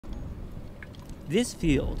This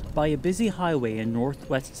field, by a busy highway in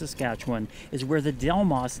northwest Saskatchewan, is where the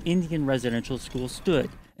Delmas Indian Residential School stood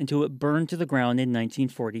until it burned to the ground in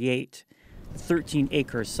 1948. The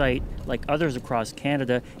 13-acre site, like others across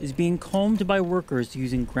Canada, is being combed by workers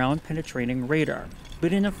using ground-penetrating radar.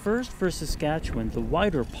 But in a first for Saskatchewan, the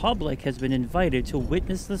wider public has been invited to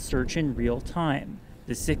witness the search in real time.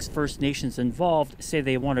 The 6 First Nations involved say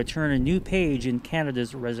they want to turn a new page in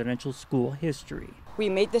Canada's residential school history. We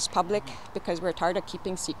made this public because we're tired of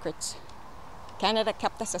keeping secrets. Canada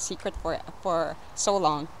kept us a secret for so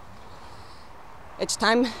long. It's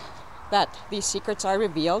time that these secrets are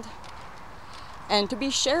revealed and to be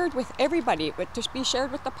shared with everybody, but to be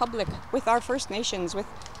shared with the public, with our First Nations, with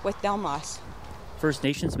Delmas. First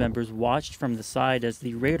Nations members watched from the side as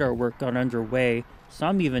the radar work got underway.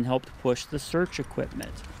 Some even helped push the search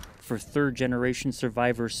equipment. For third-generation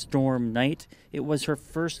survivor Storm Knight, it was her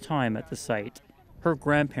first time at the site. Her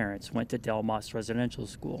grandparents went to Delmas Residential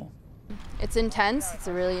School. It's intense. It's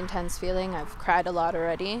a really intense feeling. I've cried a lot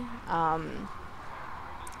already.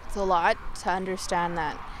 It's a lot to understand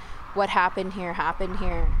that what happened here,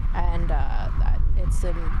 and that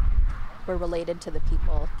we're related to the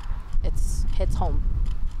people. It hits home,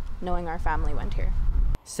 knowing our family went here.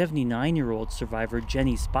 79-year-old survivor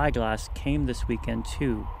Jenny Spyglass came this weekend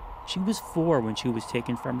too. She was 4 when she was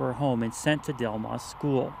taken from her home and sent to Delmas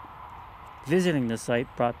School. Visiting the site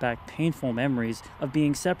brought back painful memories of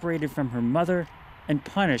being separated from her mother and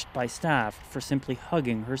punished by staff for simply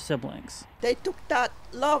hugging her siblings. They took that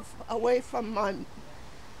love away from my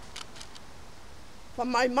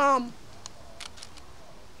mom.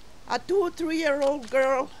 A 2 or 3-year-old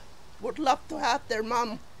girl would love to have their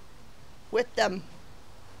mom with them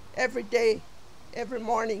every day, every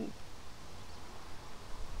morning,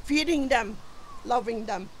 feeding them, loving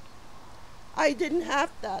them. I didn't have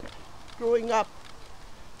that growing up.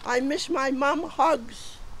 I miss my mom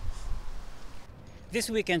hugs. This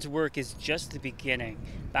weekend's work is just the beginning.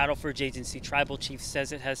 Battleforge Agency Tribal Chief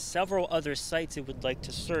says it has several other sites it would like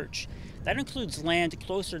to search. That includes land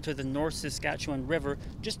closer to the North Saskatchewan River,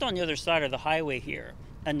 just on the other side of the highway here.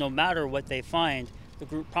 And no matter what they find, the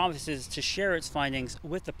group promises to share its findings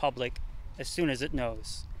with the public as soon as it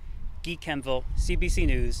knows. Guy Kemville, CBC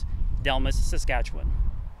News, Delmas, Saskatchewan.